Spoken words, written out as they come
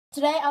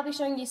Today I'll be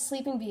showing you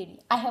Sleeping Beauty.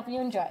 I hope you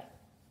enjoy.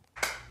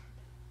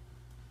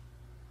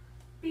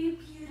 Be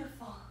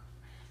beautiful.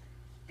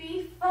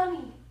 Be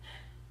funny.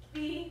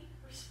 Be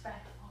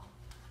respectful.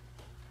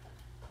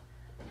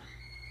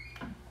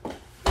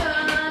 Na,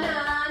 na,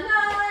 na, na,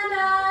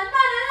 na,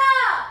 na,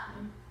 na.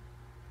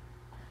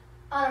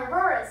 On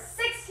Aurora's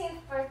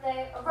 16th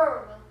birthday,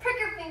 Aurora will prick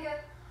her finger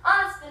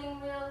on a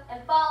spinning wheel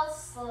and fall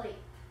asleep.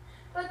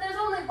 But there's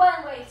only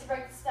one way to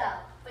break the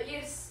spell. But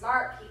you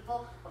smart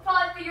people will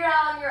probably figure it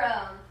out on your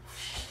own.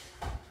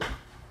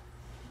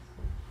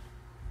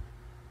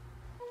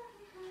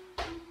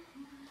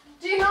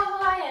 Do you know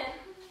who I am?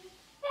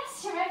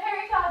 Yes, you're my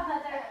fairy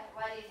godmother.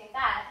 Why do you think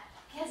that?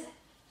 Because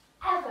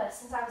ever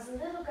since I was a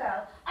little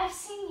girl, I've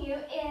seen you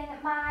in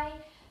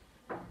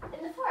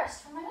the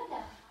forest from my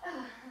window.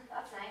 Oh,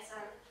 that's nice.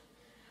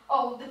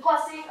 Oh, the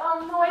blessing.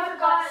 Oh no, I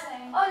forgot.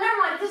 Blessing? Oh, never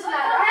mind. It doesn't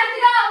matter. I have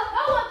to go.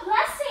 Oh, what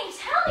blessing!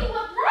 Tell me,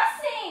 what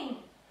blessing!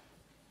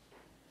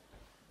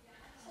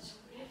 Such a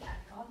weird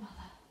fairy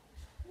godmother.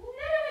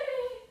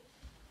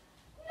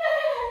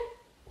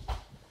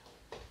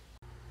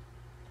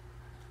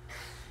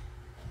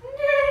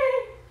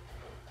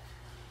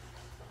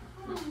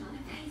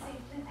 Amazing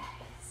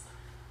blueberries.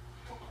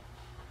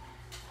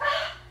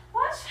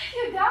 Watch where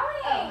you're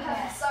going.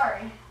 Oh,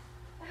 sorry.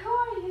 Who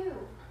are you?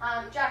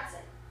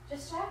 Jackson.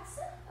 Just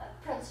Jackson?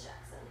 Prince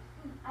Jackson.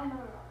 I'm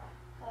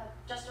Aurora.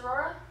 Just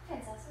Aurora?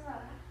 Princess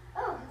Aurora.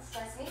 Oh, it's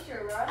nice to meet you,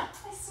 Aurora.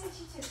 Nice to meet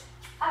you too.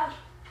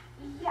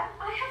 Yeah,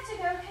 I have to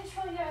go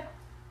control your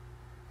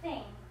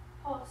thing.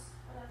 Horse,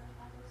 whatever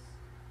that is.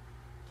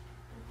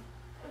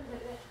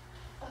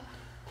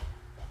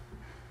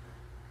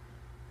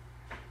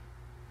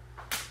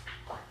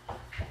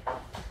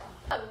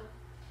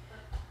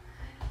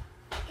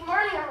 Good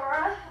morning,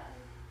 Aurora.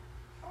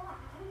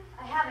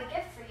 I have a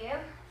gift for you.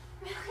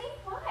 Really?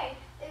 Why?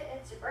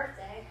 It's your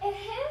birthday. It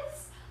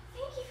is?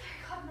 Thank you,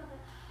 fairy godmother.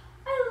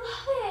 I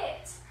love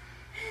it.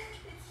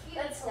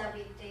 It's no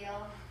big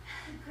deal.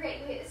 Great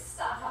way to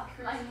start off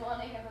my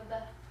morning of a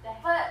birthday.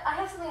 But I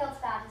have something else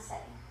bad to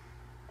say.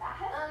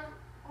 Bad?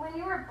 When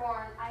you were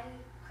born, I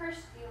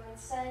cursed you and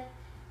said,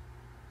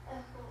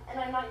 and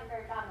I'm not your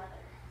fairy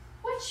godmother.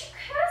 What'd you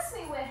curse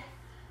me with?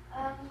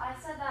 I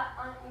said that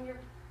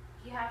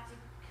you have to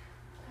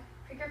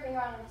prick your finger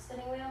on a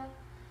spinning wheel,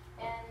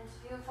 and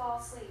you would fall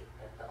asleep.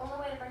 But the only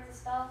way to break the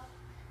spell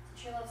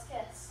is a true love's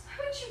kiss.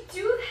 Why would you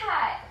do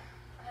that?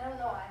 I don't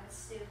know. I was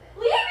stupid.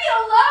 Leave me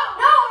alone!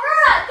 No,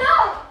 Aurora,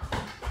 don't!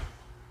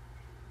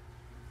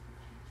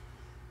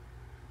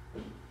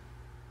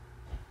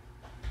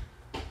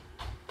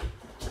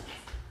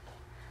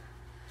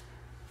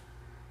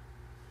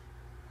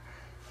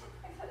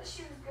 I thought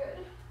she was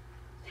good.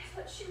 I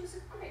thought she was a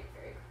great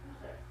fairy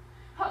godmother.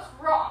 I was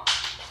wrong.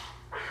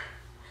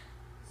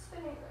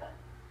 Spinning wheel.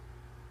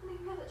 The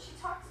wheel that she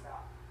talks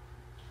about.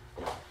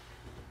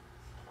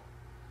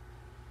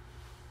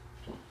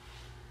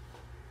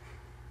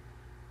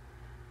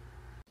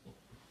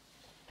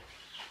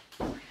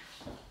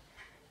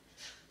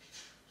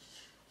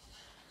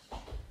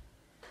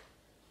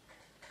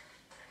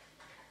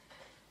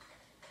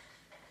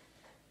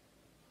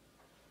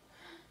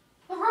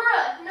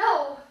 Aurora,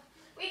 no!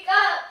 Wake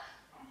up!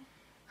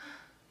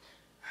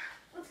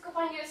 Let's go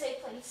find you a safe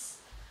place.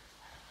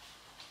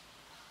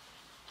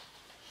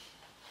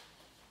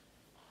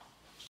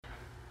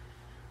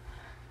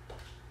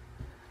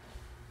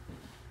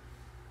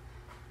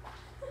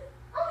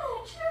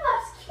 Oh, true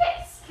love's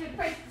kiss could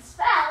break the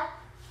spell.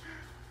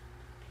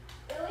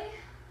 Really?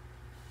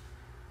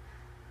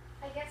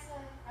 I guess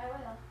I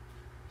will.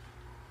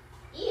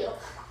 Ew.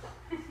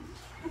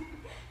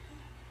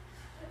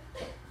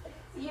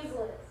 It's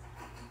useless.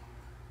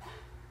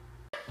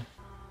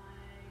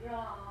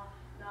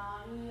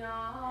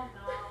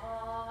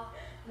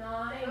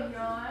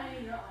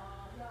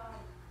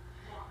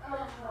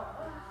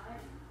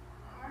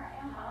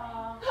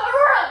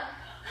 Aurora!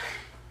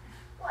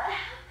 What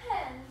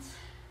happened?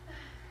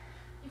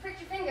 You pricked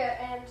your finger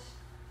and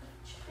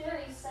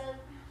Fairy said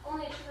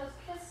only a true love's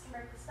kiss can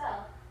break the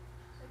spell.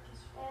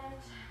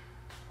 And,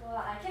 well,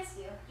 I kissed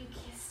you. You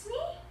kissed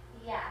me?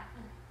 Yeah.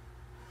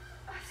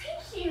 Oh,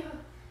 thank you.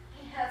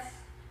 Yes.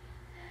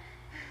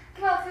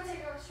 Come on, let's go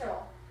take a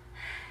stroll.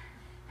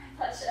 My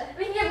pleasure.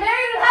 We can get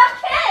married and have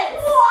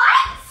kids!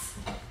 What?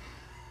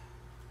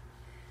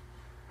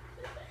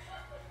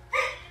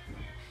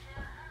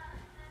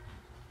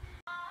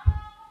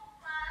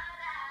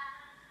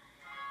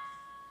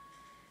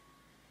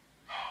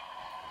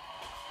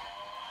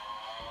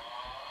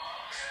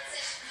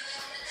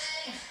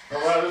 Oh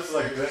wow, this is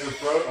like the end of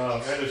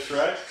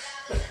Shrek.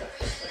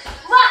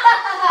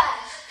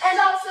 And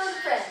also the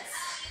prince.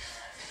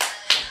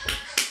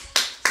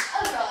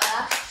 Aurora.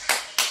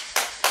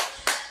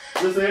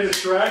 This is the end of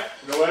Shrek.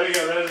 The wedding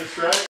at the end of Shrek.